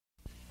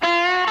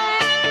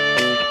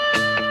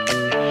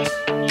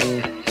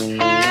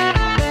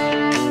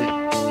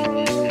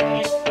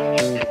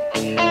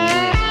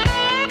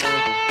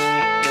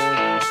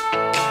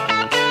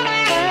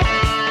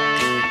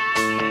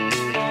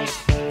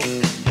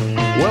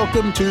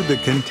Welcome to The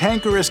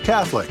Cantankerous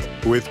Catholic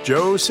with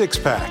Joe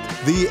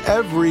Sixpack, the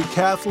every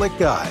Catholic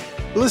guy.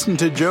 Listen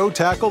to Joe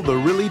tackle the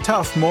really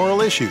tough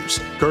moral issues,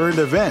 current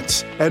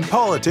events, and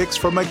politics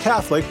from a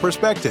Catholic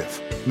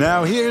perspective.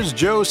 Now here's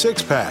Joe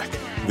Sixpack,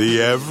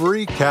 the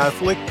every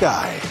Catholic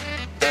guy.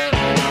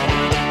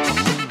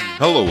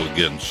 Hello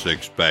again,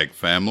 Sixpack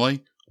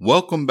family.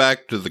 Welcome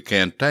back to The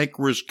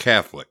Cantankerous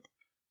Catholic,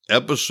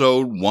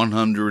 episode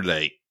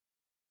 108.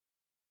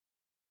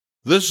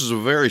 This is a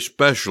very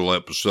special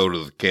episode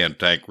of The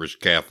Cantankerous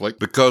Catholic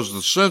because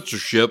the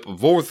censorship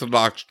of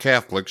Orthodox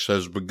Catholics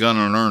has begun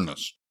in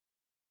earnest.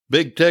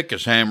 Big Tech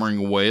is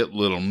hammering away at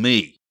little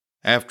me.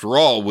 After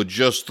all, with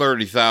just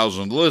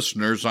 30,000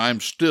 listeners, I'm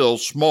still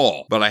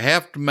small, but I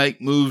have to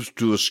make moves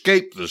to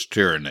escape this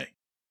tyranny.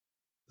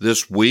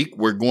 This week,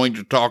 we're going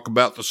to talk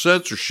about the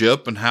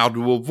censorship and how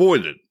to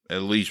avoid it,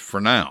 at least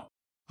for now.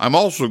 I'm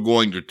also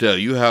going to tell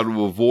you how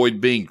to avoid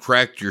being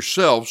tracked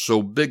yourself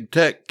so Big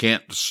Tech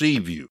can't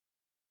deceive you.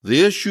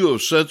 The issue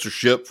of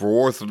censorship for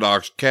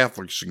Orthodox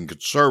Catholics and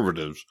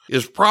conservatives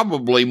is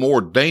probably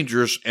more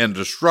dangerous and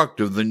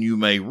destructive than you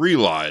may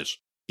realize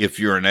if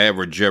you're an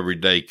average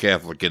everyday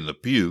Catholic in the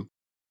pew.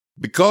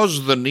 Because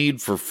of the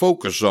need for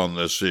focus on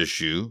this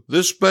issue,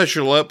 this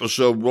special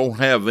episode won't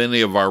have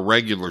any of our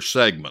regular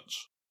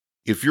segments.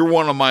 If you're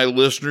one of my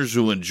listeners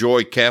who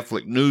enjoy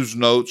Catholic news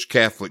notes,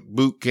 Catholic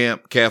boot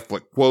camp,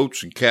 Catholic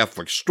quotes, and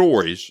Catholic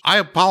stories, I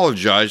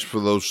apologize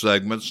for those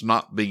segments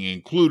not being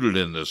included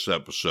in this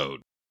episode.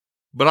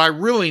 But I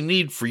really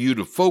need for you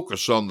to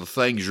focus on the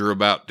things you're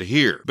about to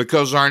hear,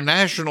 because our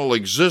national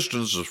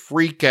existence as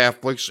free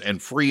Catholics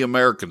and free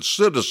American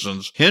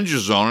citizens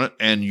hinges on it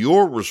and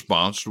your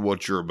response to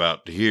what you're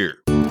about to hear.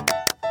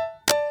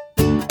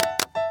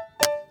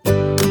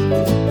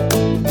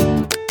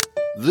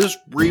 This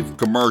brief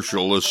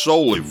commercial is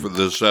solely for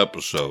this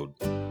episode.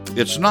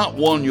 It's not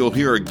one you'll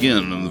hear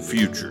again in the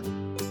future.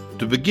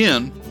 To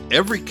begin,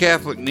 every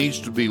Catholic needs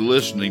to be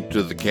listening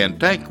to The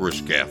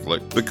Cantankerous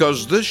Catholic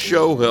because this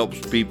show helps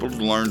people to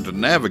learn to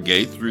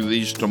navigate through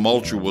these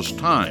tumultuous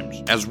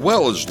times, as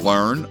well as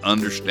learn,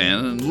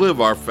 understand, and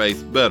live our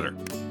faith better.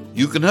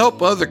 You can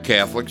help other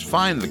Catholics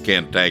find The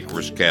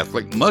Cantankerous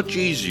Catholic much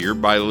easier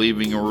by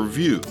leaving a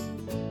review.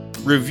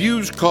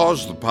 Reviews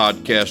cause the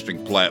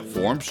podcasting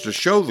platforms to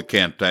show The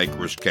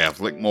Cantankerous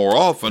Catholic more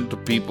often to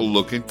people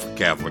looking for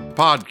Catholic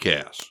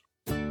podcasts.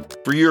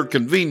 For your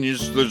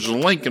convenience, there's a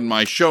link in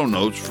my show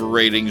notes for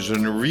ratings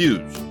and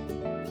reviews.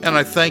 And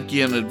I thank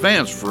you in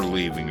advance for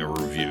leaving a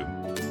review.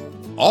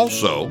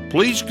 Also,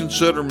 please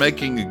consider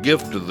making a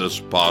gift to this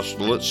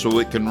apostolate so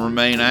it can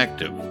remain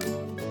active.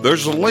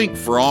 There's a link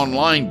for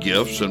online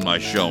gifts in my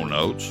show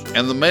notes,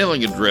 and the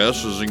mailing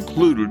address is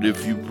included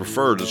if you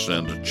prefer to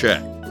send a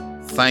check.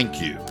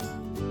 Thank you.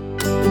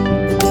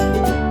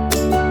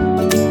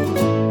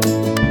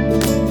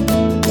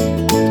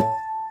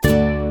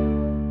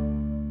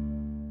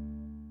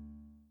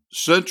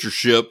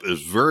 Censorship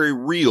is very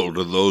real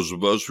to those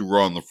of us who are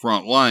on the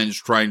front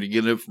lines trying to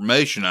get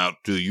information out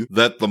to you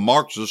that the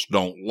Marxists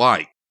don't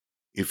like.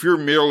 If you're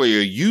merely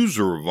a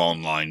user of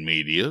online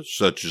media,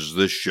 such as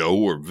this show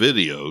or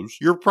videos,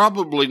 you're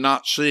probably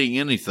not seeing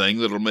anything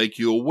that'll make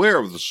you aware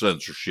of the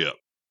censorship.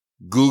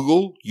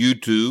 Google,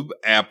 YouTube,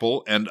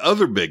 Apple, and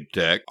other big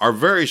tech are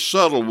very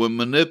subtle when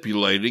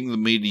manipulating the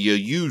media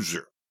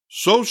user.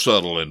 So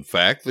subtle, in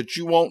fact, that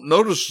you won't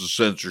notice the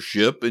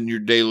censorship in your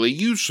daily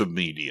use of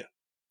media.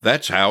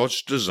 That's how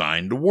it's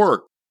designed to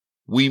work.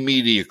 We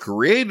media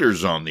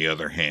creators, on the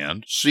other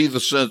hand, see the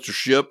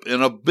censorship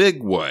in a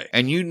big way,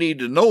 and you need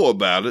to know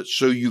about it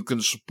so you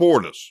can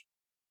support us.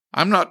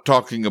 I'm not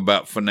talking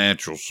about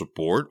financial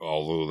support,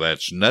 although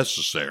that's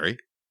necessary.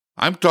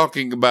 I'm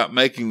talking about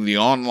making the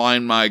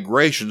online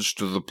migrations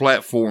to the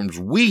platforms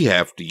we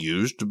have to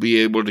use to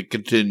be able to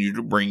continue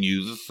to bring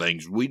you the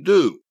things we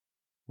do.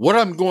 What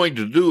I'm going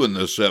to do in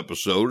this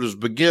episode is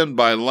begin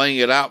by laying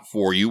it out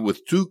for you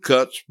with two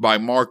cuts by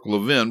Mark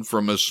Levin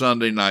from his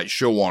Sunday night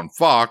show on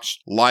Fox,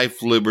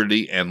 Life,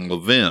 Liberty, and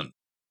Levin.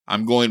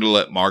 I'm going to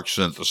let Mark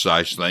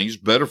synthesize things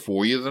better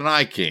for you than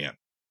I can.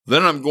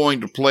 Then I'm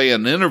going to play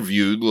an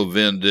interview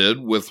Levin did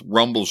with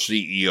Rumble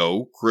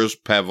CEO Chris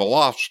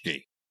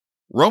Pavlovsky.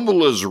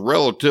 Rumble is a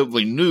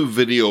relatively new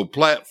video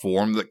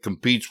platform that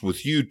competes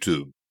with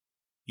YouTube.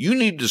 You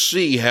need to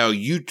see how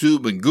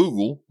YouTube and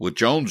Google,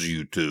 which owns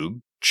YouTube,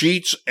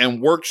 cheats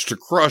and works to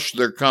crush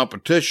their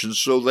competition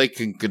so they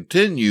can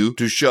continue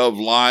to shove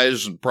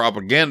lies and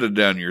propaganda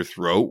down your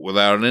throat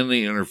without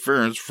any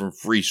interference from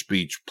free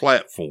speech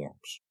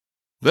platforms.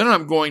 Then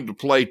I'm going to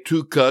play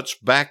two cuts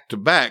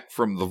back-to-back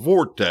from The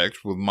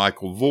Vortex with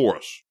Michael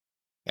Voris.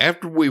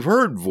 After we've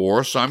heard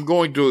Voris, I'm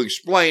going to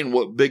explain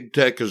what Big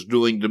Tech is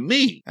doing to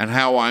me and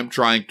how I'm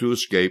trying to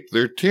escape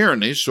their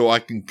tyranny so I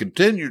can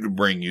continue to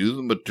bring you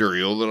the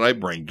material that I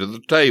bring to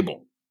the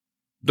table.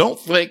 Don't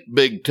think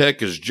Big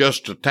Tech is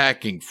just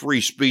attacking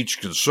free speech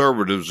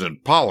conservatives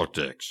in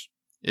politics.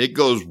 It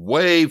goes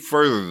way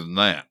further than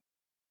that.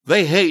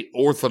 They hate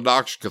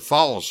Orthodox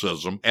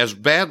Catholicism as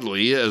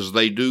badly as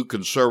they do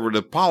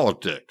conservative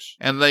politics,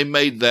 and they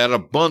made that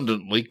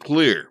abundantly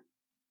clear.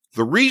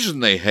 The reason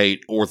they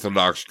hate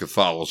Orthodox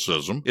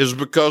Catholicism is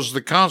because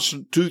the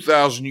constant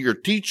 2,000-year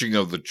teaching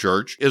of the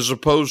Church is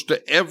opposed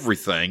to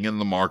everything in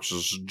the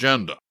Marxist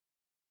agenda.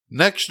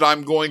 Next,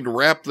 I'm going to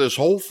wrap this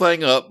whole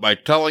thing up by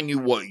telling you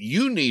what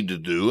you need to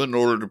do in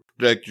order to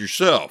protect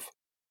yourself.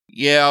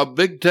 Yeah,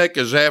 Big Tech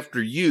is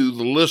after you,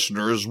 the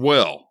listener, as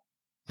well.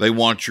 They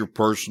want your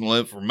personal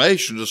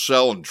information to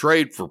sell and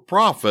trade for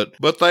profit,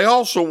 but they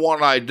also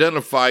want to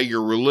identify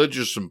your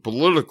religious and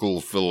political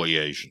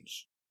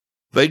affiliations.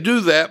 They do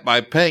that by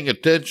paying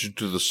attention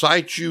to the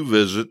sites you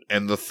visit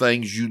and the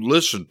things you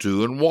listen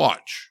to and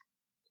watch.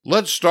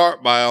 Let's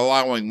start by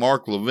allowing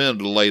Mark Levin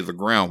to lay the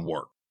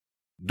groundwork.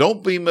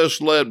 Don't be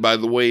misled by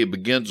the way he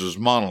begins his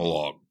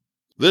monologue.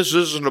 This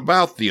isn't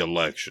about the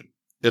election.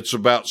 It's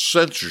about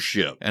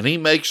censorship, and he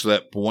makes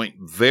that point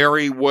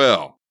very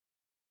well.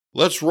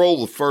 Let's roll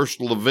the first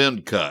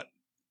Levin cut.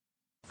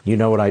 You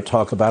know what I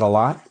talk about a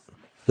lot?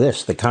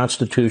 This, the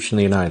Constitution of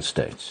the United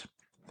States.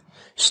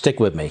 Stick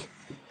with me,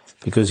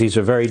 because these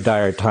are very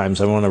dire times.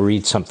 I want to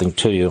read something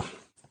to you.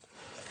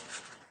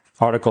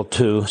 Article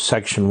 2,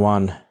 Section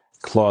 1,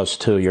 Clause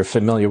 2. You're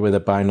familiar with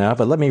it by now,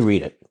 but let me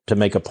read it to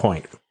make a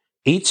point.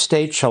 Each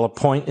state shall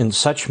appoint in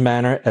such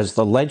manner as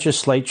the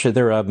legislature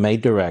thereof may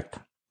direct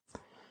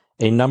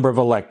a number of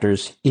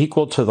electors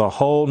equal to the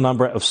whole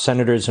number of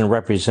senators and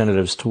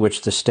representatives to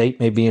which the state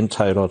may be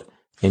entitled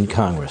in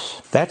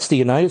Congress. That's the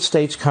United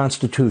States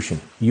Constitution,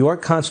 your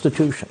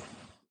Constitution.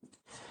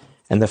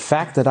 And the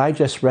fact that I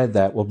just read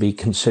that will be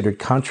considered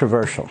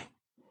controversial.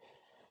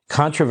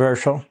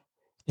 Controversial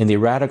in the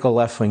radical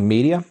left-wing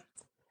media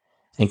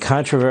and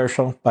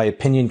controversial by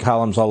opinion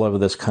columns all over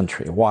this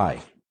country.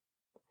 Why?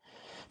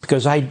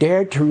 Because I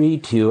dared to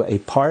read to you a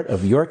part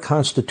of your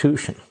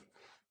Constitution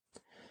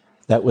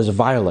that was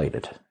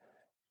violated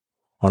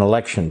on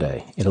Election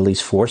Day in at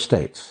least 4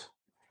 states,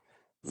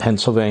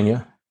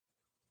 Pennsylvania,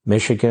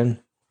 Michigan,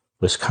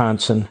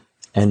 Wisconsin,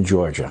 and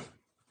Georgia.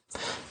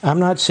 I'm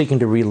not seeking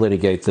to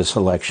relitigate this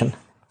election.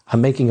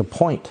 I'm making a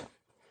point.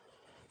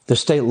 The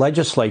state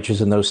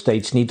legislatures in those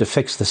states need to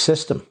fix the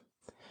system.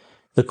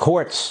 The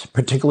courts,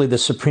 particularly the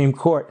Supreme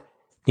Court,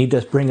 need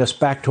to bring us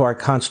back to our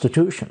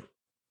Constitution.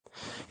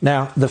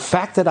 Now, the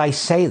fact that I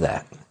say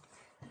that,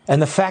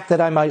 and the fact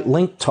that I might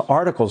link to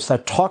articles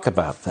that talk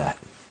about that,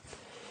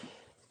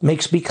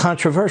 makes me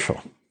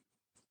controversial.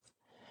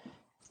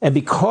 And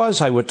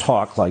because I would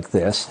talk like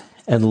this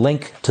and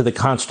link to the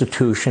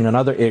Constitution and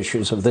other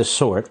issues of this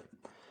sort,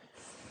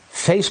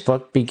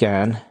 Facebook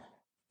began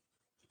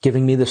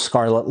giving me the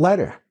scarlet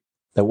letter,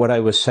 that what I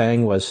was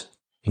saying was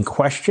in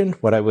question,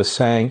 what I was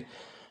saying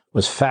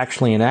was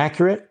factually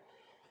inaccurate.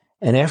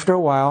 And after a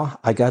while,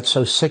 I got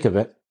so sick of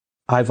it,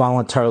 I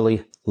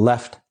voluntarily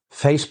left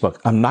Facebook.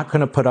 I'm not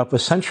going to put up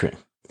with censoring.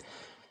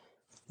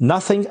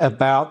 Nothing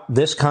about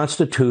this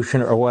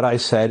Constitution or what I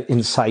said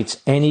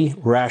incites any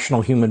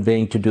rational human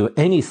being to do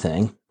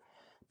anything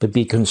but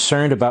be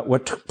concerned about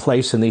what took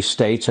place in these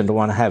states and to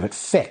want to have it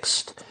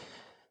fixed.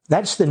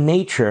 That's the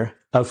nature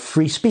of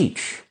free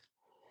speech.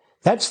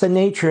 That's the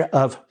nature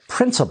of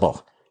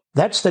principle.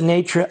 That's the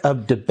nature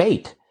of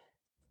debate.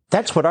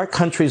 That's what our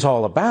country's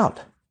all about.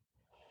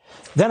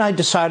 Then I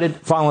decided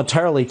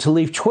voluntarily to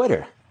leave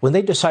Twitter when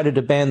they decided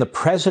to ban the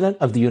President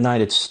of the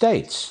United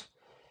States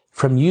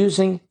from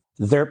using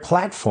their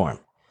platform.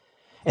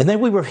 And then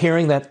we were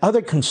hearing that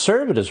other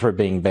conservatives were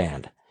being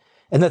banned,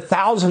 and that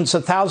thousands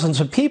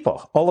of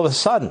people, all of a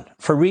sudden,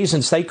 for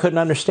reasons they couldn't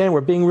understand,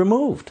 were being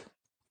removed.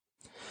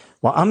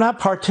 Well, I'm not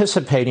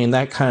participating in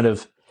that kind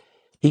of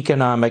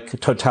economic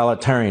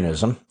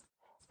totalitarianism.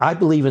 I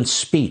believe in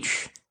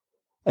speech.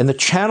 And the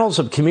channels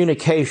of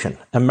communication,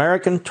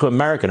 American to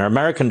American, or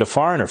American to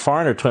foreign, or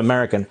foreigner to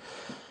American,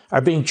 are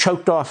being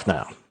choked off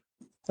now,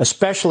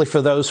 especially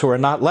for those who are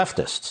not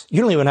leftists.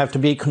 You don't even have to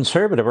be a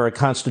conservative or a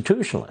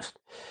constitutionalist.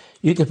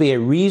 You can be a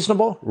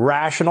reasonable,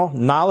 rational,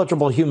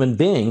 knowledgeable human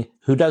being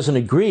who doesn't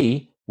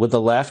agree with the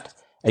left,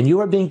 and you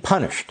are being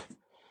punished,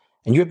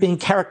 and you're being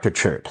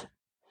caricatured.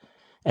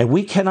 And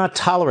we cannot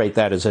tolerate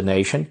that as a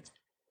nation.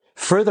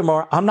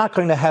 Furthermore, I'm not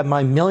going to have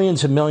my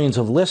millions and millions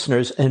of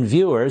listeners and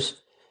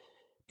viewers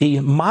be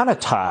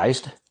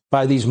monetized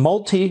by these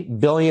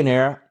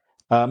multi-billionaire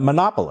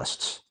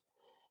monopolists.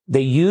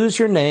 They use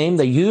your name,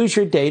 they use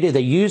your data, they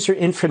use your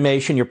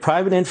information, your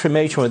private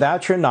information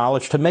without your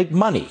knowledge to make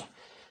money.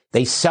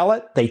 They sell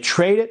it, they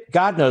trade it,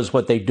 God knows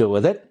what they do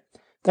with it.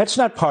 That's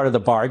not part of the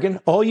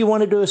bargain. All you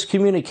want to do is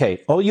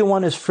communicate. All you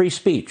want is free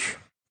speech.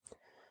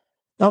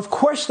 Now, of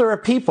course, there are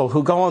people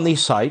who go on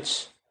these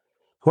sites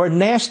who are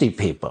nasty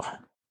people,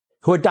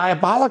 who are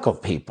diabolical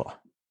people.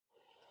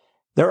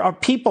 There are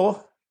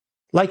people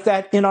like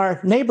that in our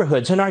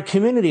neighborhoods, in our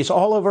communities,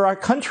 all over our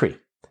country.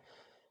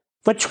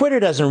 But Twitter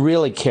doesn't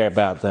really care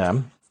about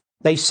them.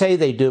 They say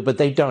they do, but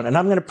they don't. And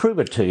I'm going to prove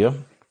it to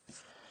you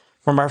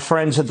from our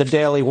friends at the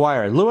Daily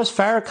Wire. Louis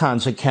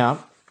Farrakhan's account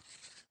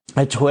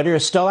at Twitter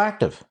is still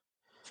active.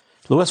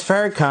 Louis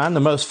Farrakhan, the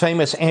most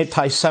famous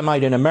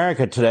anti-Semite in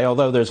America today,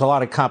 although there's a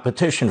lot of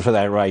competition for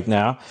that right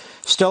now,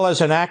 still has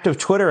an active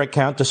Twitter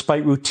account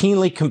despite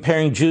routinely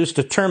comparing Jews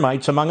to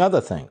termites, among other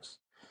things.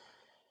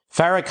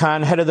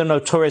 Farrakhan, head of the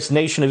notorious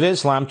Nation of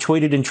Islam,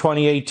 tweeted in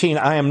 2018,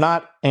 "I am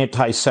not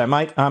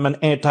anti-Semite, I'm an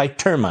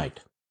anti-termite."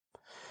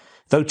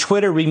 Though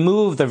Twitter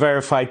removed the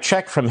verified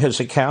check from his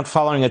account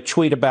following a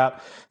tweet about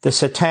the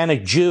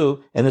satanic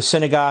Jew in the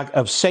synagogue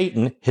of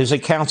Satan, his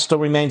account still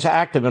remains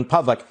active in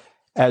public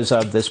as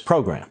of this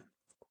program.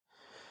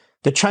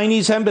 The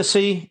Chinese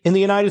embassy in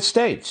the United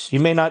States, you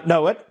may not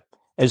know it,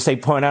 as they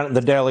point out in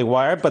the Daily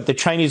Wire, but the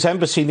Chinese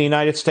embassy in the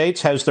United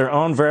States has their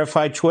own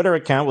verified Twitter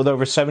account with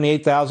over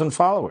 78,000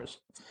 followers.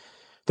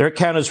 Their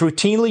account is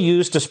routinely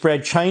used to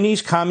spread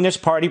Chinese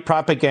Communist Party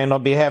propaganda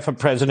on behalf of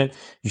President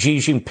Xi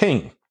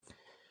Jinping.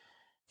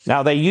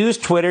 Now, they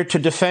used Twitter to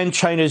defend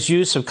China's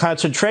use of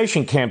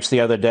concentration camps the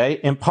other day,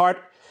 in part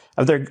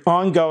of their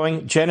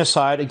ongoing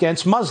genocide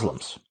against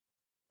Muslims.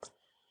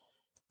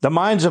 The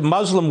minds of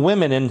Muslim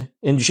women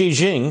in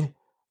Xinjiang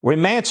were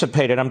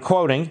emancipated, I'm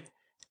quoting,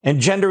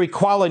 and gender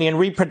equality and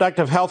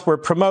reproductive health were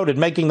promoted,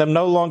 making them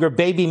no longer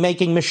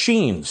baby-making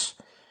machines,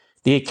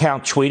 the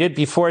account tweeted,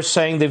 before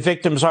saying the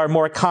victims are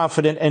more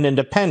confident and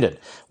independent.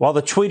 While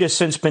the tweet has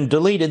since been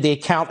deleted, the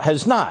account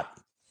has not.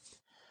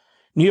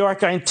 New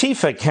York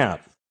Antifa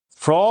account.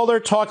 For all their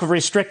talk of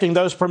restricting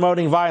those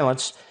promoting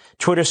violence,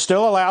 Twitter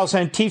still allows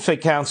Antifa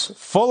accounts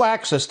full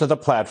access to the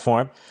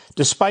platform,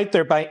 despite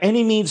their by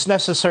any means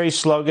necessary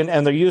slogan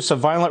and their use of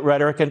violent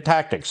rhetoric and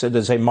tactics. It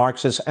is a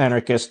Marxist,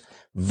 anarchist,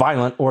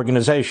 violent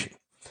organization.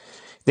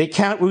 The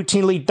account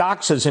routinely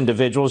doxes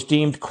individuals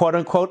deemed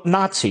quote-unquote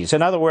Nazis.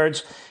 In other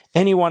words,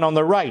 anyone on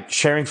the right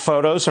sharing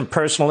photos and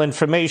personal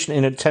information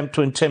in an attempt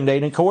to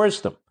intimidate and coerce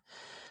them.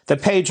 The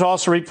page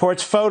also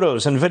reports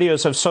photos and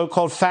videos of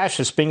so-called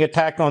fascists being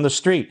attacked on the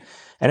street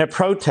and at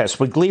protests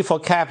with gleeful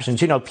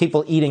captions,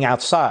 people eating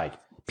outside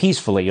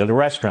peacefully at a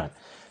restaurant.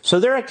 So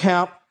their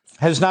account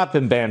has not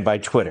been banned by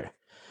Twitter.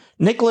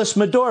 Nicolas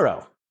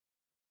Maduro,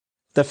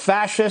 the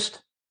fascist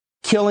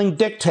killing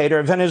dictator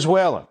of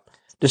Venezuela,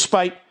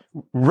 despite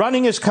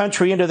running his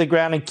country into the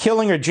ground and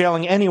killing or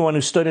jailing anyone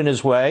who stood in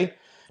his way,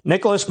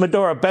 Nicolas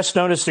Maduro, best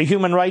known as the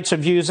human rights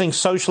abusing,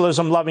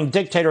 socialism-loving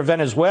dictator of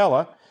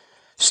Venezuela,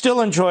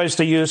 still enjoys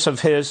the use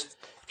of his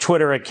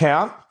Twitter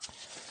account.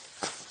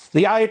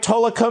 The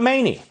Ayatollah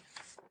Khomeini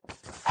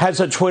has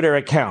a Twitter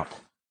account.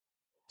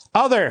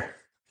 Other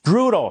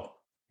brutal,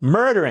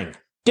 murdering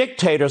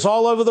dictators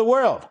all over the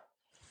world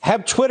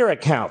have Twitter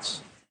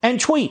accounts and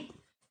tweet.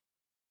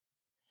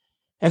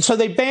 And so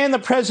they ban the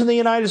President of the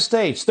United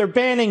States. They're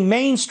banning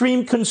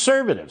mainstream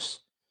conservatives.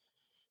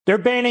 They're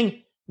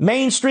banning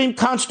mainstream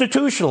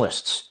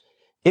constitutionalists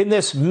in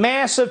this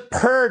massive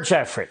purge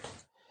effort.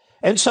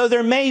 And so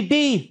there may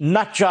be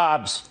nut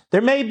jobs.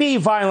 There may be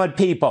violent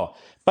people,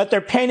 but they're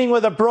painting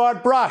with a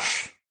broad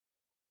brush.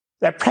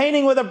 They're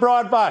painting with a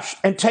broad brush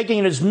and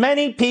taking as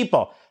many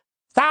people,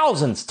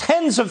 thousands,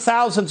 tens of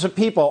thousands of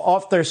people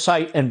off their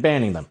site and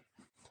banning them.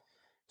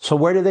 So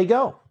where do they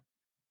go?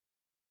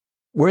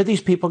 Where are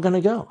these people going to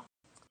go?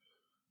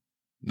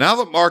 Now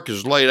that Mark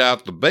has laid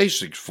out the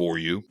basics for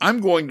you,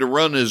 I'm going to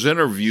run his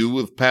interview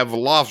with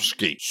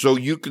Pavlovsky so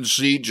you can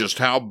see just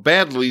how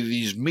badly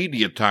these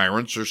media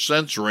tyrants are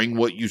censoring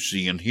what you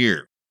see and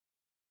hear.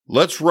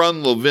 Let's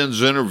run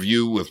Levin's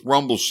interview with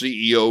Rumble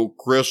CEO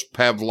Chris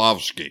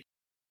Pavlovsky.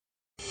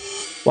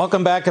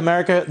 Welcome back,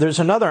 America. There's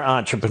another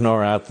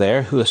entrepreneur out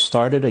there who has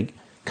started a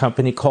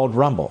company called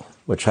Rumble,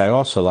 which I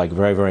also like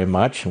very, very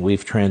much, and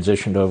we've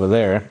transitioned over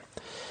there.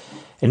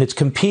 And it's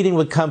competing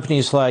with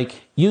companies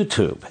like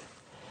YouTube.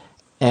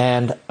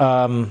 And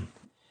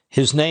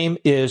his name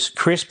is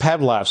Chris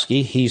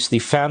Pavlovsky. He's the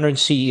founder and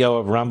CEO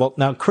of Rumble.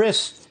 Now,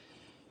 Chris,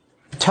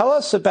 tell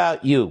us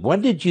about you.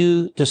 When did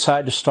you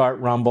decide to start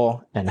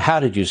Rumble, and how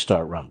did you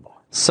start Rumble?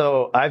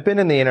 So I've been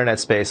in the internet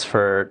space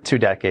for 2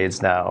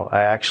 decades now.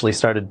 I actually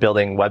started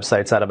building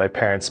websites out of my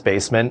parents'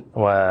 basement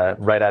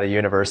right out of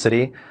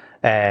university.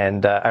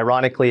 And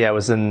ironically, I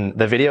was in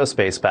the video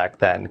space back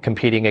then,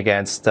 competing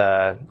against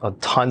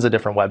tons of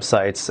different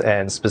websites.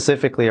 And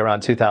specifically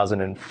around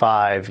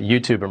 2005,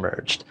 YouTube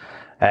emerged.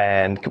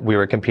 And we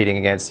were competing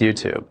against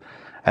YouTube.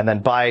 And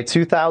then by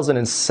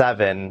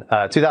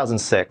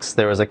 2006,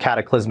 there was a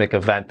cataclysmic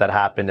event that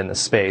happened in the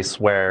space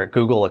where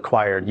Google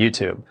acquired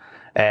YouTube.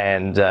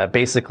 And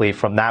basically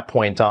from that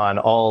point on,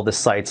 all the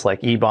sites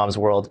like eBaum's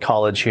World,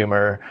 College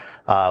Humor,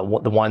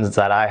 the ones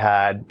that I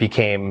had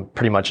became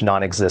pretty much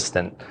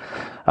non-existent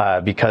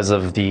because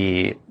of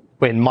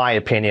in my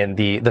opinion,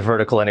 the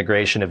vertical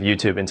integration of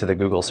YouTube into the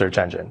Google search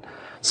engine.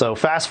 So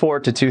fast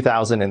forward to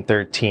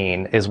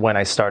 2013 is when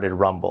I started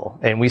Rumble.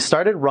 And we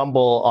started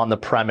Rumble on the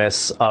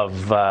premise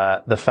of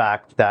the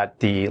fact that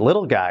the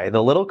little guy,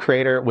 the little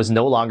creator, was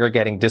no longer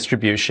getting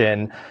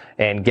distribution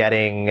and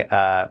getting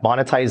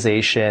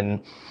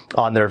monetization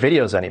on their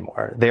videos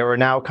anymore. They were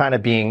now kind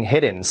of being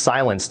hidden,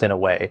 silenced in a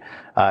way.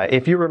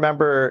 If you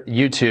remember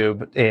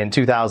YouTube in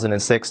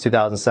 2006,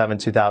 2007,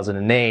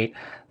 2008,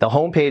 the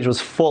homepage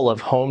was full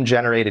of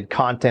home-generated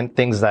content,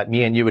 things that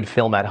me and you would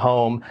film at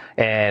home,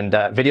 and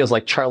videos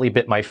like Charlie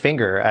Bit My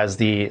Finger as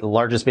the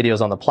largest videos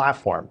on the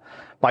platform.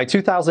 By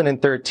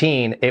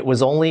 2013, it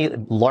was only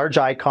large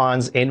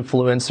icons,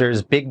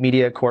 influencers, big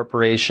media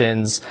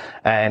corporations,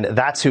 and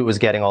that's who was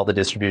getting all the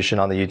distribution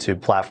on the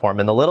YouTube platform.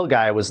 And the little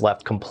guy was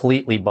left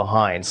completely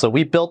behind. So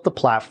we built the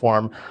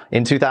platform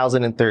in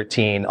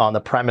 2013 on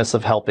the premise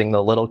of helping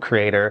the little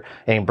creator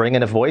and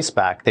bringing a voice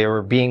back. They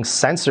were being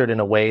censored in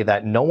a way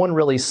that no one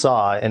really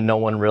saw and no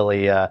one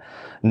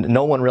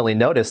really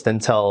noticed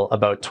until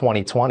about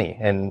 2020.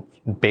 And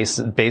based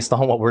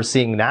on what we're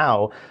seeing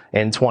now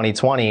in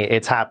 2020,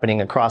 it's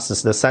happening across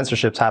the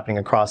censorship's happening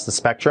across the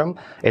spectrum.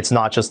 It's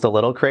not just the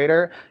little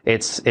creator.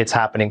 It's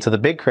happening to the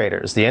big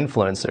creators, the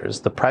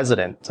influencers, the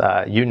president,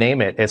 you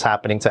name it. It's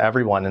happening to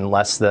everyone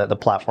unless the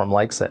platform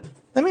likes it.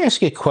 Let me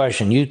ask you a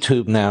question.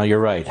 YouTube now, you're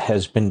right,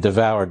 has been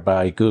devoured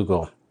by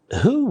Google.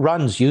 Who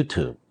runs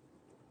YouTube?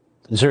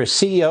 Is there a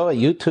CEO at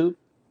YouTube?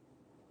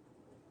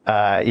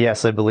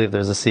 Yes, I believe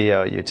there's a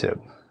CEO at YouTube.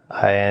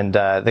 And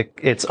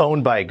it's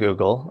owned by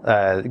Google.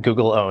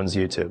 Google owns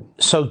YouTube.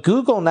 So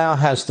Google now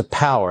has the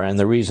power, and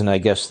the reason I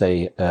guess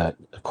they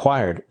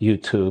acquired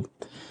YouTube,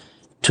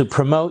 to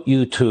promote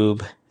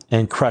YouTube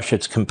and crush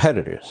its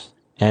competitors.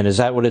 And is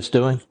that what it's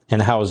doing?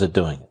 And how is it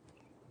doing it?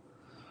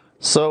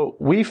 So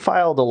we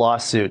filed a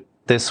lawsuit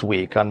this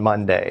week on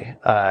Monday,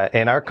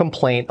 and our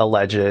complaint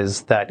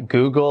alleges that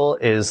Google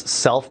is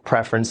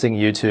self-preferencing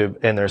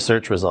YouTube in their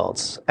search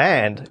results.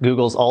 And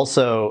Google's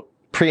also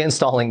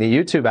pre-installing the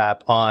YouTube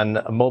app on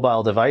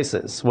mobile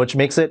devices, which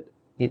makes it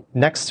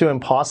next to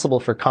impossible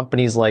for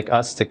companies like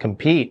us to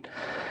compete.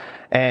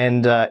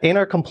 And in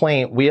our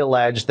complaint, we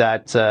allege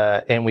that,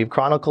 and we've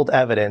chronicled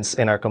evidence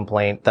in our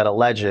complaint that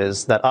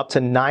alleges that up to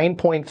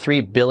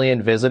 9.3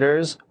 billion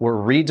visitors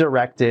were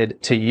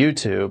redirected to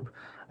YouTube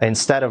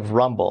instead of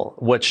Rumble,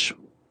 which,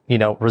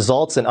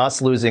 results in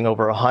us losing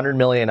over 100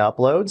 million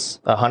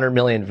uploads, 100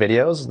 million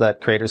videos that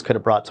creators could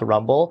have brought to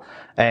Rumble,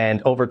 and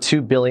over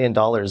 $2 billion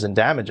in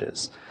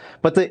damages.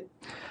 But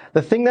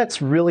the thing that's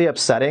really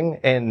upsetting,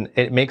 and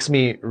it makes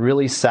me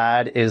really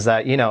sad, is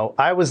that,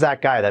 I was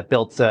that guy that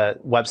built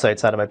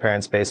websites out of my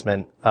parents'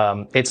 basement.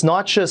 It's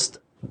not just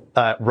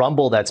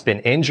Rumble that's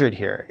been injured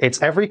here.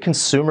 It's every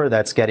consumer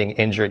that's getting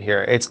injured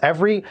here. It's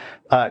every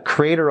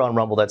creator on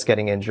Rumble that's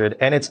getting injured.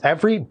 And it's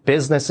every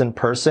business and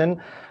person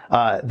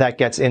that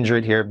gets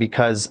injured here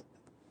because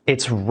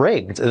it's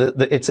rigged.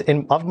 It's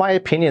of my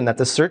opinion that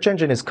the search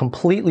engine is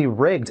completely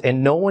rigged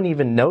and no one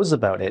even knows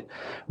about it.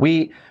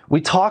 We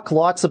talk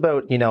lots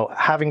about,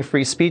 having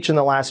free speech in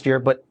the last year,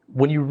 but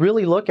when you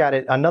really look at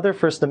it, another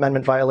First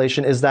Amendment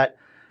violation is that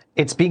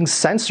it's being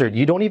censored.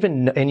 You don't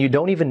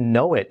even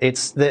know it.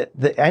 It's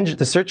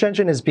the search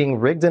engine is being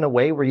rigged in a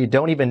way where you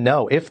don't even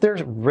know. If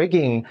they're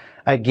rigging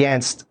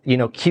against,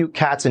 cute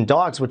cats and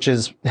dogs, which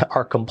is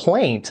our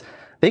complaint,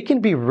 they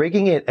can be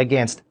rigging it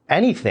against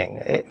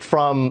anything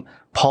from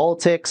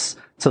politics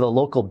to the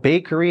local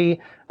bakery,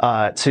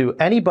 to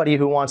anybody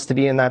who wants to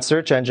be in that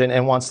search engine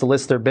and wants to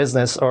list their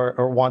business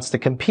or wants to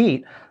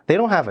compete. They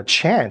don't have a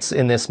chance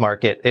in this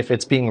market if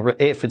it's being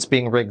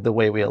rigged the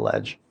way we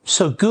allege.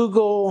 So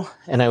Google,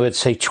 and I would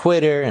say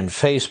Twitter and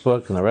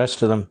Facebook and the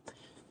rest of them,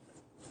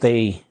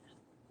 they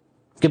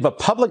give a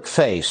public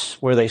face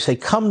where they say,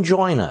 come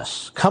join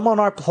us, come on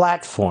our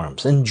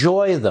platforms,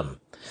 enjoy them.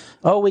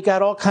 Oh, we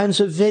got all kinds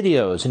of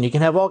videos, and you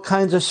can have all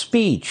kinds of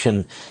speech,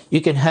 and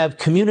you can have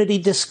community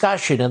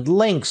discussion and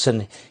links,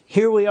 and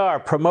here we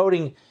are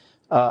promoting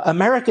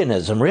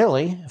Americanism,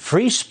 really,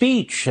 free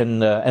speech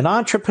and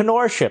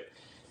entrepreneurship,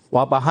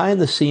 while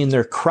behind the scene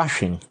they're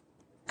crushing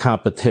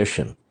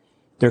competition.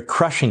 They're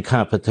crushing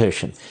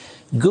competition.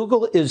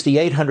 Google is the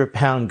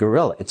 800-pound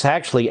gorilla. It's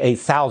actually a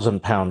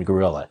 1,000-pound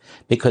gorilla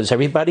because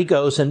everybody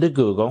goes into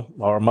Google,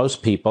 or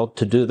most people,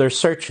 to do their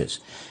searches.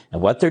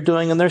 And what they're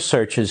doing in their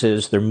searches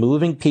is they're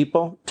moving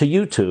people to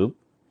YouTube,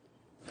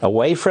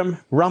 away from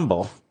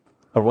Rumble,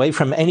 away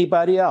from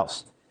anybody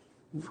else,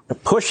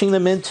 pushing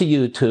them into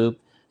YouTube.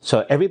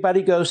 So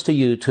everybody goes to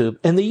YouTube,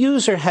 and the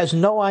user has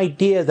no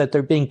idea that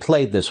they're being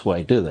played this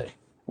way, do they?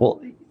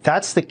 Well,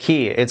 that's the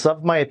key. It's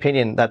of my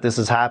opinion that this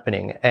is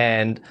happening.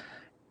 And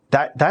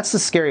that's the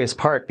scariest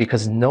part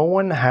because no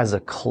one has a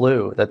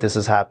clue that this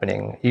is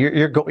happening.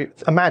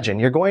 Imagine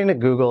you're going to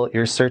Google,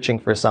 you're searching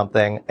for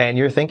something, and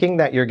you're thinking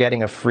that you're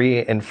getting a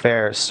free and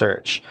fair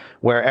search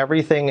where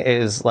everything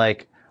is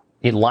like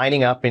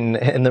lining up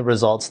in the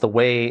results the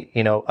way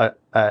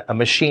a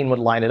machine would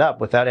line it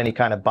up without any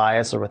kind of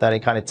bias or without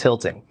any kind of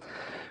tilting.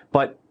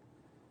 But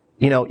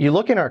you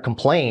look in our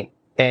complaint.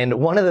 And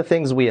one of the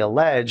things we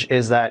allege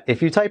is that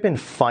if you type in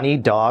funny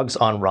dogs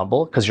on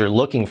Rumble, because you're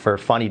looking for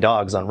funny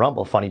dogs on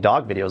Rumble, funny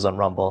dog videos on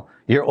Rumble,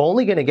 you're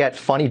only going to get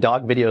funny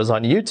dog videos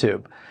on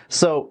YouTube.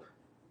 So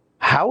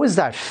how is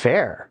that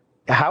fair?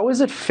 How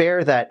is it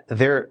fair that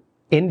they're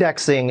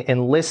indexing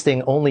and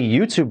listing only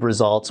YouTube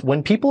results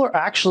when people are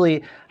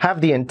actually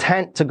have the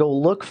intent to go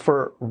look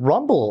for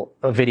Rumble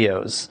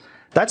videos?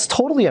 That's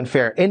totally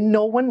unfair, and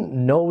no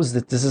one knows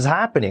that this is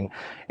happening.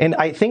 And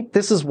I think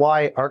this is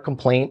why our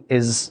complaint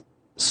is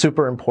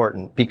super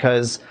important,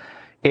 because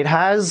it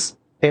has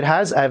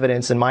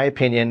evidence, in my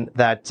opinion,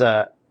 that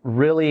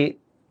really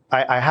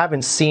I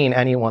haven't seen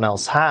anyone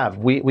else have.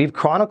 We've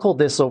chronicled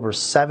this over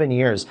 7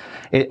 years.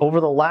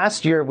 Over the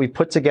last year, we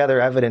put together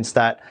evidence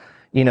that,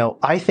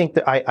 I think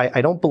that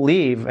I don't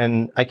believe,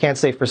 and I can't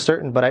say for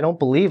certain, but I don't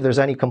believe there's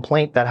any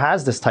complaint that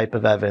has this type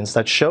of evidence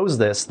that shows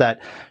this, that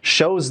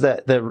shows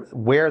that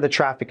where the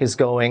traffic is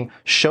going,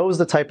 shows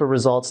the type of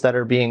results that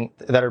are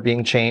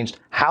being changed,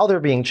 how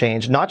they're being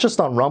changed, not just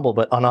on Rumble,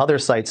 but on other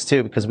sites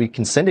too, because we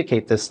can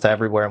syndicate this to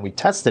everywhere and we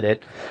tested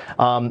it.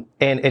 And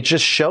it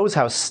just shows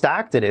how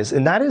stacked it is.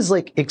 And that is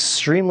like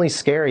extremely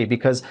scary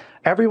because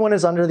everyone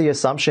is under the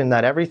assumption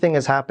that everything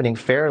is happening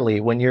fairly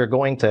when you're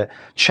going to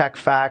check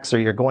facts or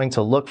you're going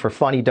to look for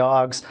funny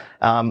dogs.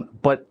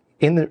 But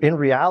in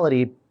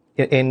reality,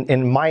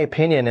 in my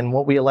opinion, and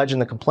what we allege in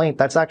the complaint,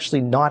 that's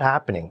actually not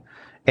happening.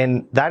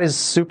 And that is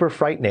super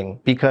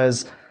frightening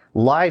because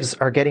lives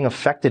are getting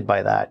affected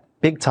by that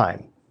big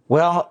time.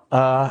 Well,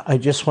 I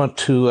just want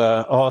to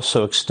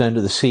also extend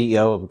to the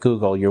CEO of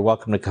Google, you're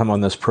welcome to come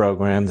on this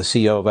program, the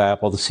CEO of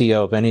Apple, the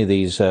CEO of any of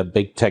these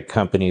big tech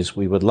companies.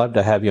 We would love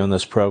to have you on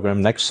this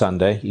program next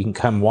Sunday. You can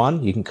come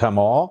one, you can come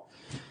all.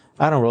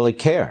 I don't really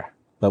care,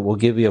 but we'll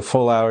give you a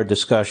full hour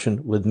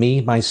discussion with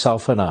me,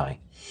 myself, and I.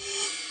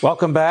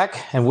 Welcome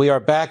back, and we are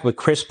back with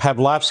Chris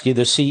Pavlovski,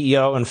 the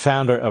CEO and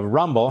founder of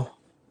Rumble,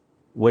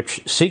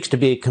 which seeks to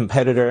be a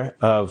competitor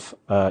of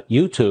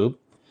YouTube.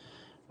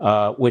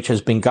 Which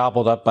has been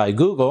gobbled up by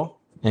Google,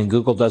 and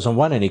Google doesn't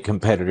want any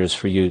competitors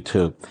for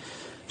YouTube.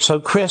 So,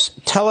 Chris,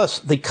 tell us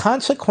the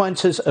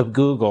consequences of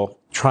Google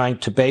trying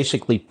to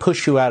basically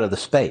push you out of the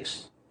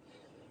space,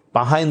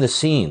 behind the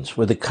scenes,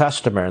 where the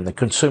customer and the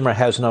consumer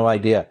has no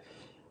idea.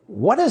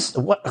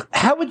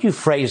 How would you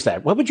phrase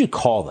that? What would you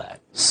call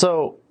that?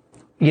 So,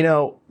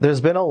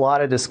 there's been a lot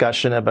of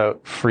discussion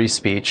about free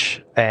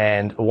speech,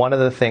 and one of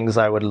the things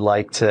I would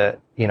like to,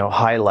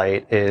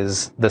 highlight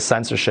is the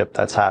censorship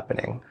that's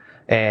happening.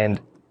 And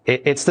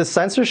it's the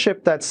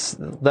censorship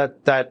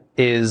that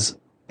is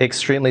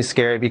extremely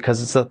scary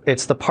because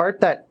it's the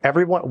part that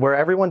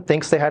everyone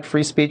thinks they had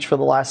free speech for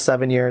the last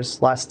 7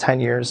 years, last 10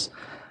 years.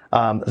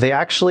 They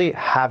actually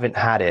haven't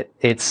had it.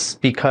 It's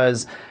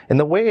because, and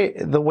the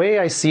way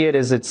I see it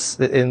is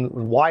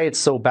why it's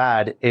so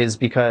bad is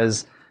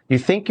because you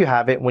think you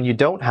have it when you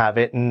don't have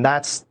it, and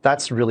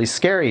that's really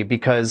scary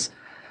because.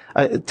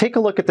 Take a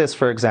look at this,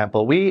 for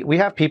example. We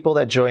have people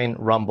that join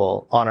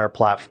Rumble on our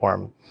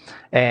platform,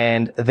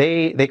 and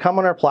they come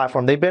on our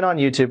platform. They've been on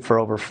YouTube for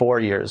over 4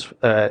 years.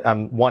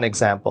 One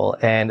example,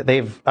 and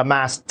they've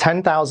amassed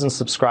 10,000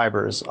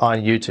 subscribers on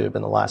YouTube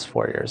in the last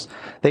 4 years.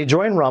 They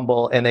join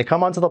Rumble and they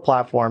come onto the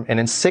platform, and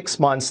in 6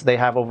 months they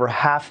have over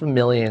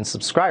 500,000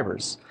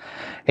 subscribers.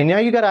 And now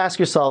you got to ask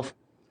yourself,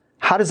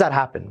 how does that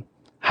happen?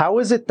 How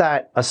is it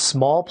that a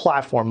small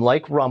platform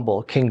like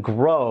Rumble can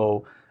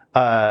grow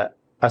a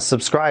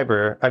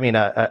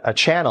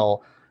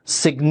channel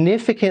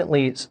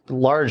significantly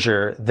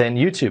larger than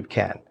YouTube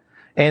can?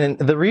 And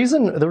the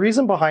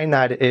reason behind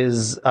that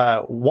is,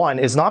 one,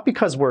 is not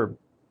because we're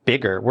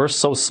bigger, we're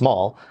so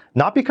small,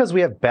 not because we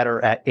have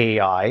better at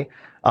AI,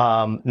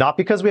 not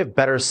because we have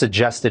better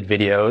suggested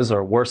videos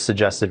or worse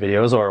suggested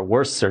videos or a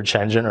worse search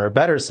engine or a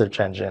better search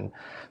engine.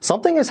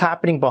 Something is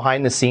happening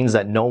behind the scenes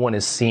that no one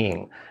is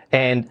seeing.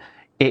 And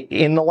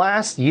in the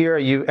last year,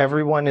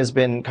 everyone has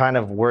been kind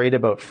of worried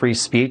about free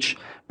speech,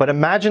 but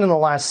imagine in the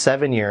last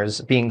 7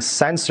 years being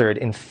censored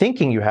and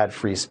thinking you had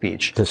free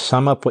speech. To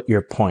sum up what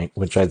your point,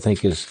 which I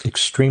think is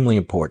extremely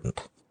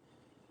important,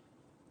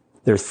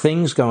 there are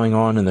things going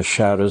on in the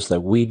shadows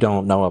that we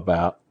don't know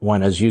about.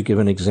 One, as you give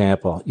an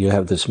example, you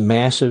have this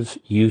massive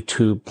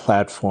YouTube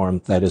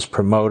platform that is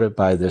promoted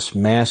by this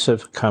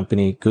massive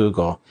company,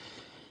 Google,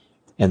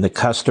 and the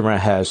customer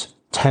has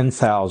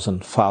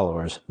 10,000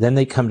 followers. Then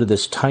they come to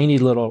this tiny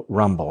little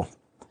Rumble,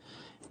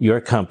 your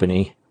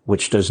company,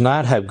 which does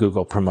not have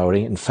Google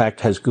promoting, in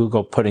fact, has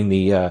Google putting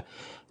the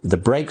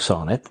brakes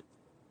on it,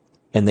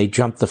 and they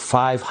jump to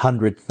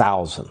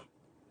 500,000.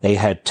 They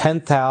had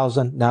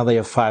 10,000, now they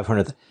have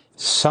 500.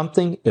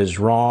 Something is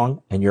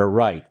wrong, and you're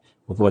right,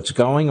 with what's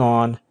going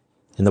on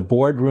in the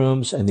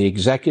boardrooms and the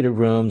executive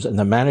rooms and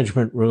the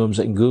management rooms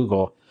in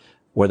Google,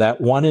 where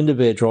that one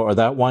individual or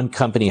that one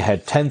company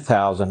had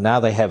 10,000, now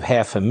they have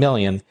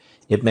 500,000.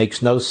 It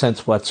makes no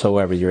sense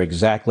whatsoever. You're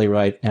exactly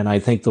right, and I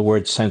think the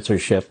word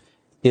censorship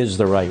is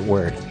the right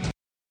word.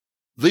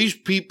 These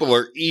people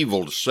are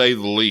evil, to say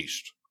the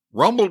least.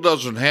 Rumble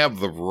doesn't have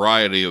the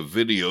variety of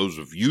videos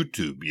of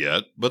YouTube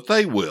yet, but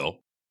they will.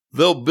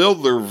 They'll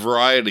build their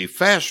variety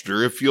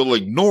faster if you'll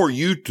ignore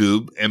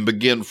YouTube and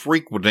begin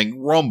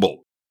frequenting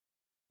Rumble.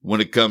 When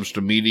it comes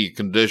to media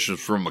conditions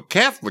from a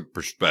Catholic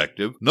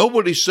perspective,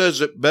 nobody says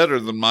it better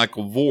than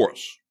Michael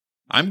Voris.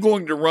 I'm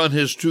going to run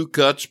his two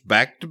cuts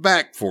back to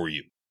back for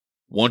you.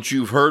 Once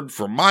you've heard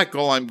from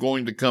Michael, I'm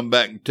going to come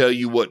back and tell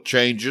you what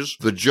changes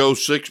the Joe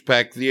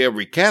Sixpack, the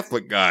Every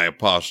Catholic Guy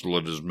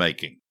apostolate is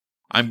making.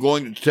 I'm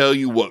going to tell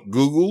you what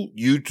Google,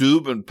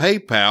 YouTube, and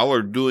PayPal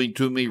are doing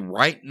to me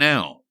right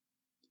now.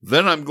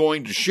 Then I'm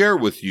going to share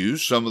with you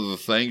some of the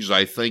things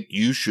I think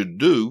you should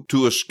do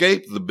to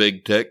escape the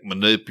big tech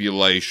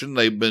manipulation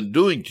they've been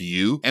doing to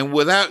you, and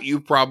without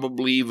you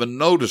probably even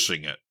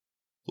noticing it.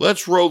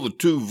 Let's roll the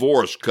 2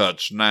 Vorus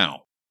cuts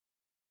now.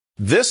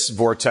 This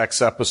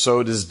Vortex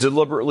episode is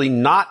deliberately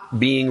not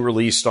being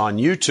released on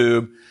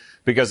YouTube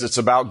because it's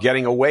about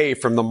getting away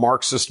from the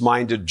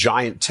Marxist-minded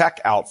giant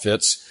tech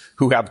outfits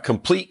who have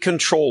complete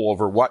control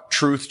over what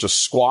truth to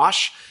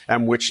squash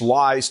and which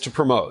lies to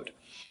promote.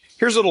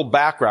 Here's a little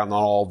background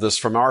on all of this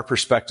from our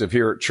perspective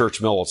here at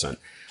Church Militant.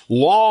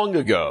 Long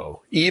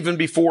ago, even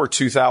before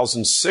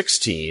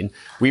 2016,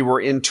 we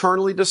were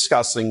internally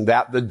discussing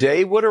that the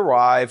day would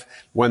arrive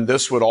when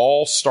this would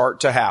all start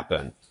to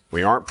happen.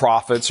 We aren't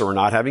prophets or we're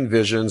not having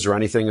visions or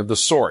anything of the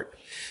sort.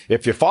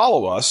 If you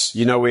follow us,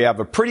 you know we have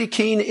a pretty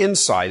keen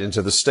insight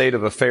into the state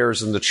of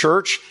affairs in the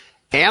church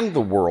and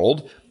the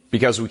world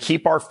because we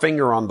keep our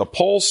finger on the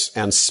pulse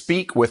and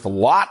speak with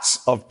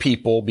lots of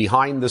people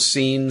behind the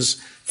scenes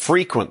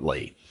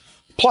frequently.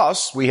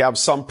 Plus, we have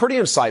some pretty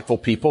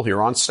insightful people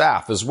here on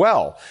staff as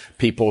well,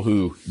 people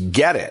who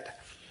get it.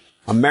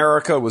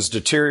 America was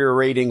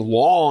deteriorating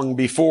long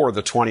before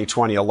the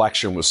 2020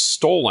 election was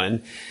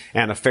stolen,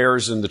 and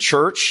affairs in the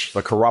church,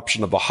 the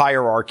corruption of the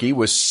hierarchy,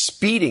 was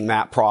speeding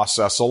that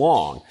process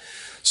along.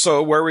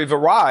 So where we've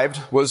arrived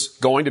was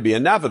going to be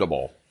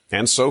inevitable,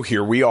 and so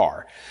here we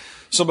are.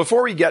 So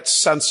before we get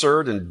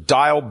censored and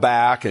dialed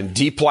back and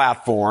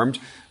deplatformed,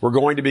 we're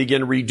going to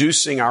begin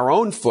reducing our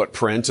own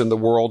footprint in the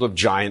world of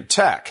giant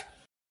tech.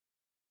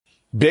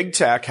 Big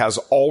tech has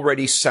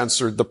already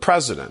censored the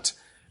president.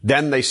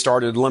 Then they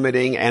started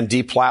limiting and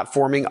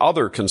deplatforming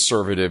other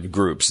conservative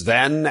groups.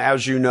 Then,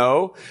 as you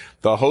know,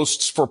 the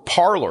hosts for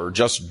Parler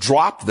just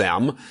dropped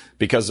them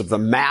because of the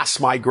mass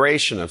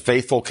migration of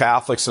faithful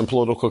Catholics and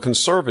political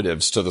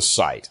conservatives to the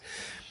site.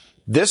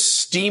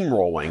 This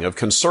steamrolling of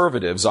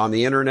conservatives on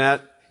the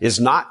internet is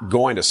not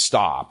going to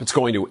stop. It's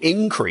going to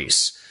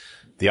increase.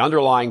 The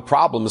underlying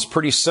problem is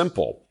pretty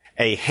simple.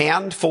 A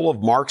handful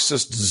of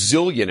Marxist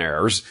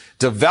zillionaires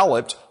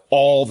developed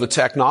all the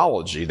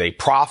technology. They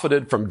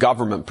profited from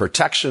government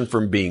protection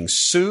from being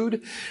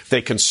sued.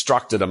 They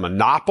constructed a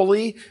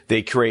monopoly.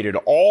 They created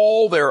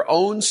all their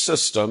own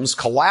systems,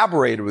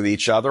 collaborated with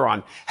each other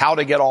on how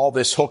to get all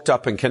this hooked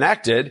up and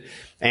connected,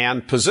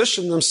 and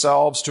positioned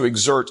themselves to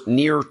exert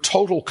near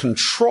total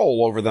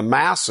control over the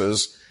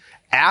masses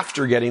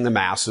after getting the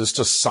masses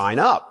to sign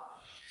up.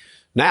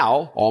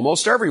 Now,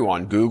 almost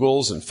everyone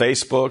Googles and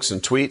Facebooks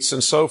and tweets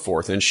and so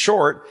forth. In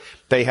short,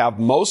 they have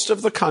most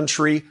of the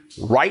country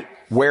right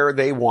where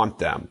they want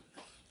them.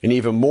 An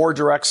even more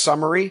direct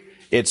summary,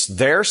 it's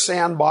their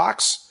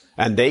sandbox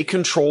and they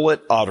control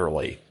it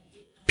utterly.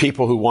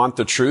 People who want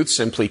the truth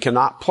simply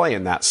cannot play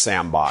in that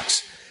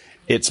sandbox.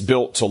 It's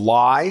built to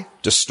lie,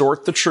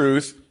 distort the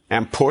truth,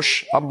 and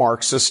push a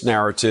Marxist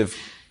narrative,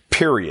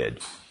 period.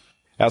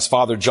 As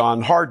Father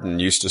John Hardin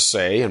used to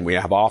say, and we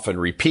have often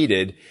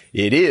repeated,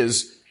 it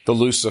is the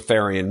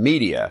Luciferian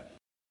media.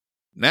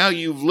 Now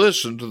you've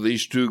listened to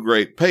these 2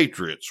 great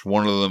patriots,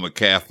 one of them a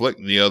Catholic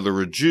and the other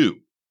a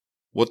Jew.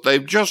 What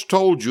they've just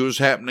told you is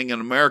happening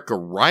in America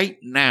right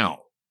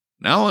now.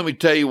 Now let me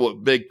tell you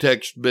what big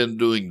tech's been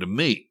doing to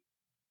me.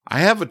 I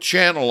have a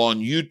channel on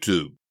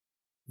YouTube.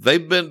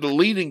 They've been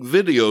deleting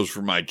videos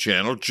from my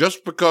channel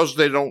just because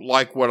they don't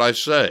like what I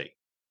say.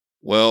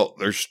 Well,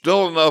 there's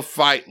still enough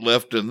fight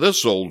left in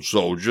this old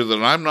soldier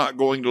that I'm not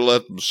going to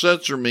let them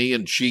censor me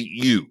and cheat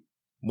you.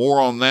 More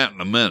on that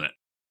in a minute.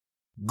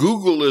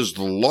 Google is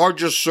the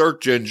largest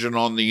search engine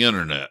on the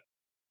internet.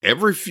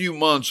 Every few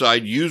months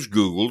I'd use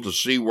Google to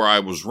see where I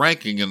was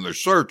ranking in their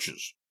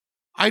searches.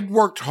 I'd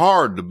worked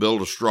hard to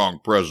build a strong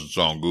presence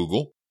on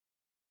Google.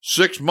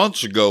 6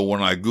 months ago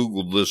when I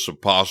Googled this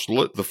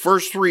apostolate, the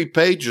first 3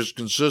 pages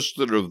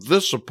consisted of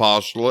this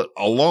apostolate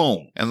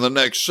alone, and the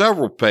next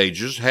several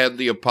pages had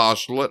the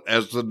apostolate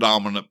as the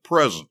dominant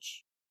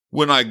presence.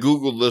 When I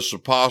Googled this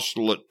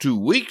apostolate 2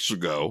 weeks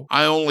ago,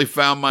 I only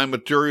found my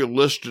material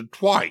listed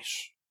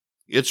twice.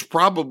 It's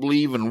probably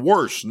even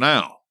worse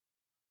now.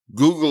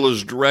 Google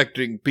is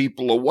directing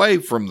people away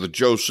from the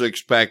Joe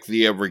Sixpack,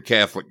 the Every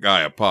Catholic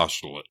Guy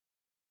apostolate.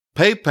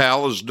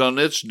 PayPal has done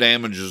its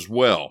damage as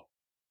well.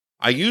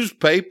 I use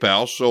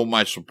PayPal so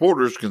my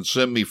supporters can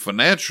send me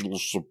financial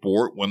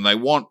support when they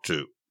want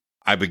to.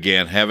 I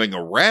began having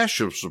a rash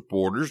of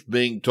supporters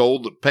being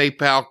told that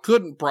PayPal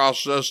couldn't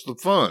process the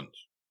funds.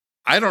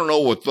 I don't know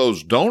what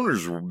those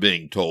donors were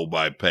being told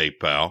by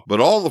PayPal, but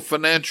all the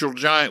financial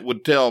giant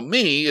would tell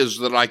me is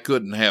that I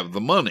couldn't have the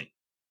money.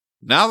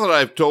 Now that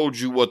I've told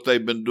you what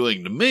they've been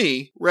doing to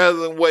me, rather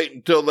than wait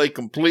until they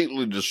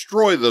completely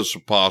destroy this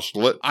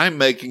apostolate, I'm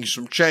making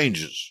some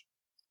changes.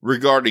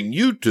 Regarding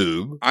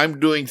YouTube, I'm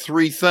doing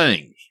 3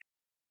 things.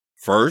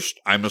 First,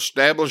 I'm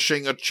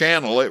establishing a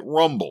channel at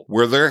Rumble,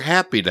 where they're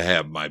happy to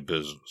have my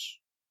business.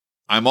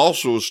 I'm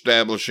also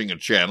establishing a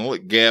channel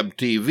at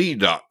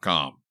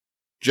gabtv.com.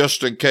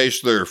 Just in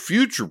case there are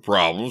future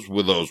problems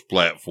with those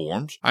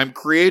platforms, I'm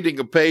creating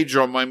a page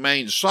on my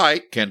main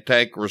site,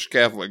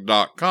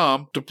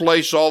 cantankerouscatholic.com, to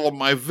place all of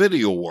my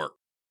video work.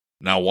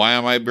 Now, why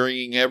am I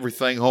bringing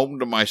everything home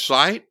to my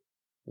site?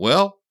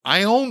 Well,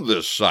 I own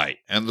this site,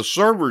 and the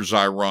servers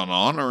I run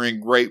on are in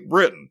Great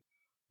Britain.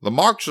 The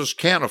Marxists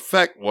can't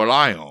affect what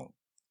I own.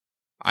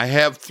 I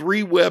have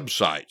 3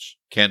 websites,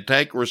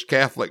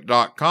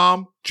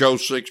 CantankerousCatholic.com,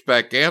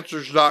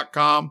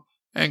 JoeSixpackAnswers.com,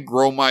 and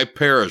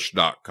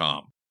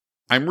GrowMyParish.com.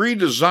 I'm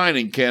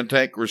redesigning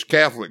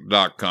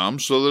CantankerousCatholic.com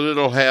so that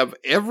it'll have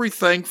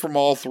everything from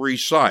all 3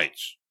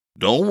 sites.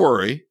 Don't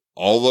worry,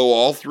 although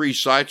all 3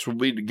 sites will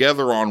be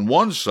together on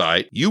one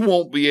site, you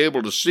won't be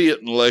able to see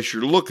it unless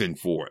you're looking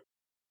for it.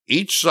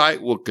 Each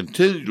site will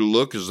continue to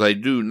look as they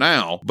do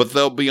now, but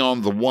they'll be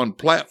on the one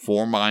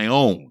platform I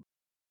own.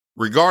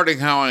 Regarding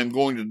how I'm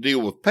going to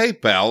deal with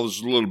PayPal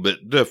is a little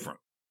bit different.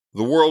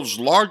 The world's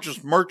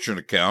largest merchant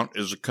account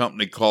is a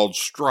company called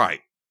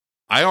Stripe.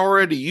 I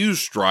already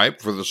use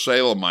Stripe for the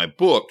sale of my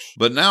books,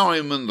 but now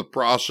I'm in the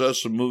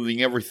process of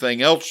moving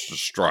everything else to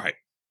Stripe.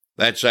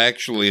 That's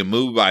actually a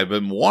move I've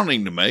been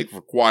wanting to make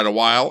for quite a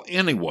while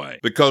anyway,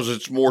 because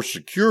it's more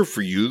secure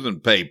for you than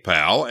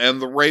PayPal,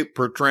 and the rate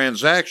per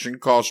transaction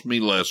costs me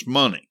less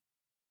money.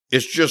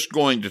 It's just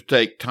going to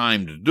take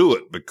time to do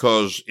it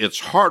because it's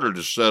harder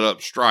to set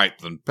up Stripe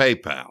than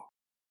PayPal.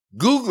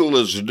 Google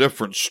is a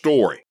different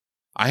story.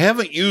 I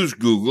haven't used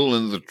Google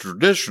in the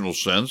traditional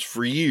sense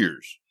for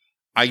years.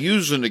 I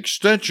use an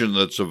extension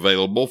that's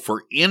available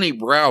for any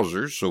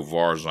browser, so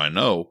far as I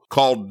know,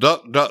 called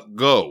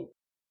DuckDuckGo.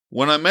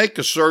 When I make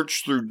a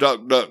search through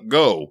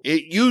DuckDuckGo,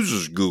 it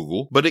uses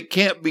Google, but it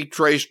can't be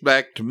traced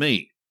back to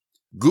me.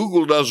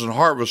 Google doesn't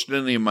harvest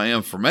any of my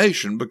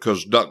information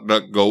because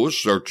DuckDuckGo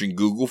is searching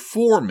Google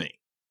for me.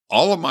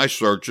 All of my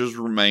searches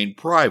remain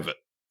private.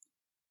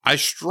 I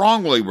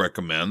strongly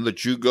recommend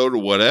that you go to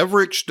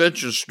whatever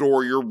extension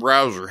store your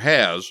browser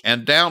has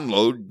and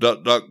download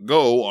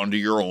DuckDuckGo onto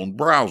your own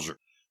browser.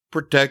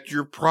 Protect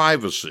your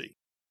privacy.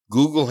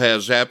 Google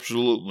has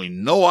absolutely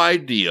no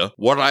idea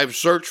what I've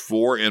searched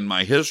for in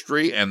my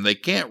history, and they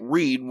can't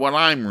read what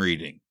I'm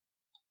reading.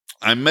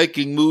 I'm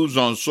making moves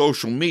on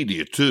social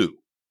media, too.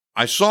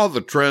 I saw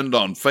the trend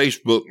on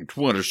Facebook and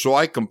Twitter, so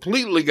I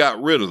completely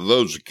got rid of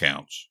those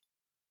accounts.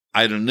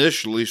 I'd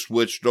initially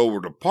switched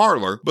over to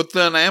Parler, but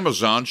then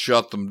Amazon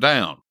shut them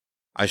down.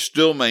 I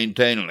still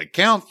maintain an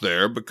account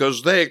there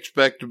because they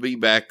expect to be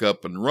back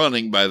up and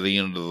running by the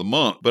end of the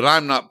month, but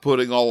I'm not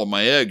putting all of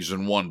my eggs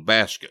in one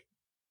basket.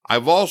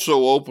 I've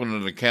also opened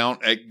an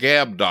account at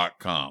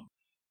Gab.com.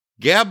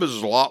 Gab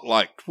is a lot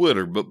like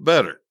Twitter, but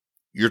better.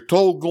 You're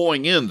told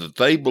going in that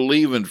they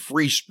believe in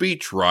free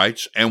speech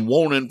rights and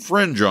won't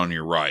infringe on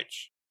your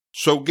rights.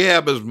 So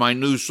Gab is my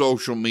new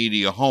social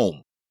media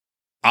home.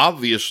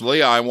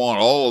 Obviously, I want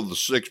all of the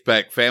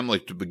Six-Pack family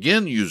to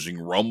begin using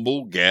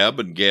Rumble, Gab,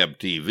 and Gab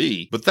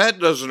TV, but that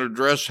doesn't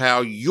address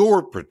how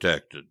you're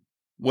protected.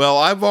 Well,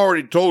 I've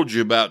already told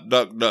you about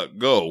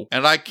DuckDuckGo,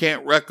 and I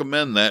can't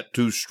recommend that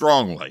too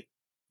strongly.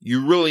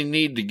 You really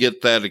need to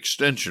get that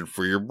extension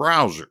for your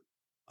browser.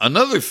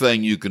 Another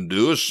thing you can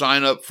do is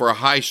sign up for a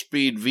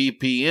high-speed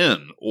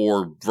VPN,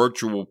 or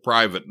virtual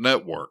private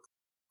network.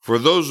 For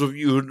those of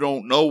you who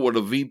don't know what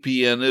a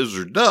VPN is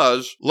or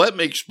does, let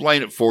me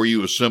explain it for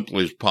you as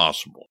simply as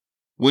possible.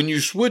 When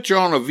you switch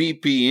on a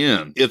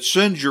VPN, it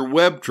sends your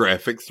web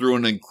traffic through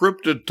an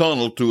encrypted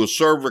tunnel to a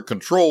server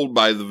controlled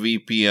by the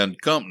VPN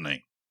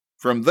company.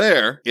 From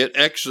there, it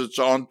exits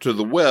onto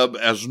the web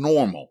as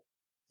normal.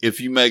 If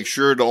you make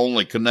sure to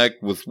only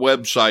connect with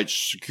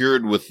websites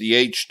secured with the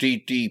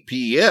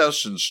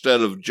HTTPS instead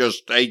of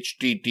just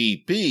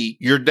HTTP,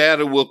 your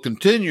data will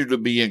continue to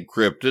be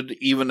encrypted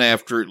even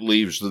after it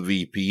leaves the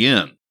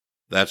VPN.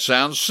 That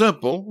sounds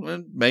simple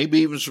and maybe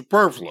even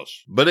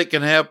superfluous, but it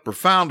can have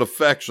profound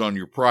effects on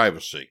your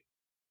privacy.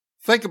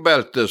 Think about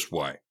it this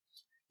way.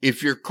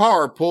 If your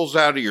car pulls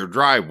out of your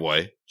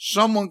driveway,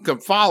 someone can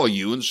follow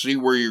you and see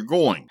where you're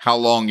going, how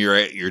long you're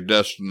at your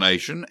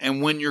destination,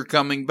 and when you're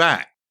coming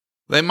back.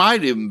 They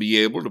might even be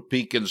able to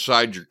peek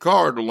inside your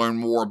car to learn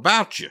more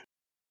about you.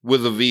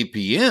 With a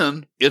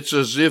VPN, it's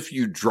as if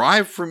you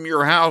drive from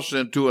your house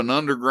into an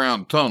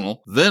underground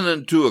tunnel, then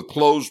into a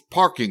closed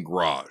parking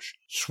garage,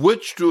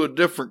 switch to a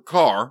different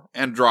car,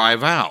 and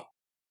drive out.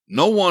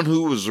 No one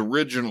who was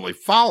originally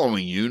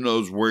following you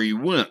knows where you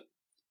went.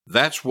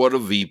 That's what a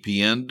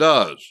VPN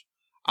does.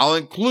 I'll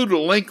include a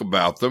link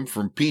about them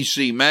from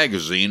PC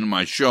Magazine in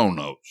my show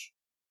notes.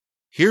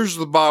 Here's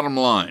the bottom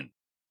line.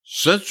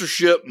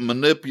 Censorship and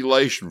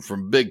manipulation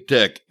from big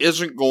tech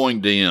isn't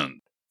going to end.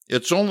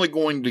 It's only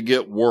going to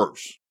get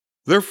worse.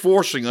 They're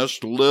forcing us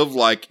to live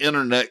like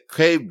internet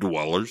cave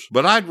dwellers,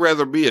 but I'd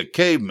rather be a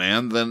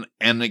caveman than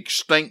an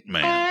extinct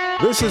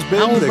man. This has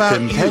been The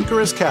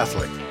Cantankerous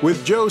Catholic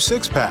with Joe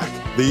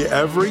Sixpack, the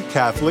Every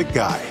Catholic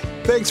Guy.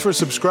 Thanks for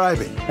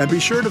subscribing, and be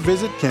sure to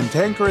visit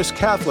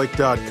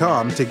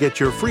CantankerousCatholic.com to get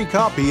your free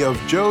copy of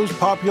Joe's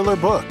popular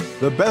book,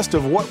 The Best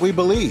of What We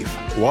Believe,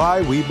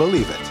 Why We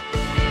Believe It.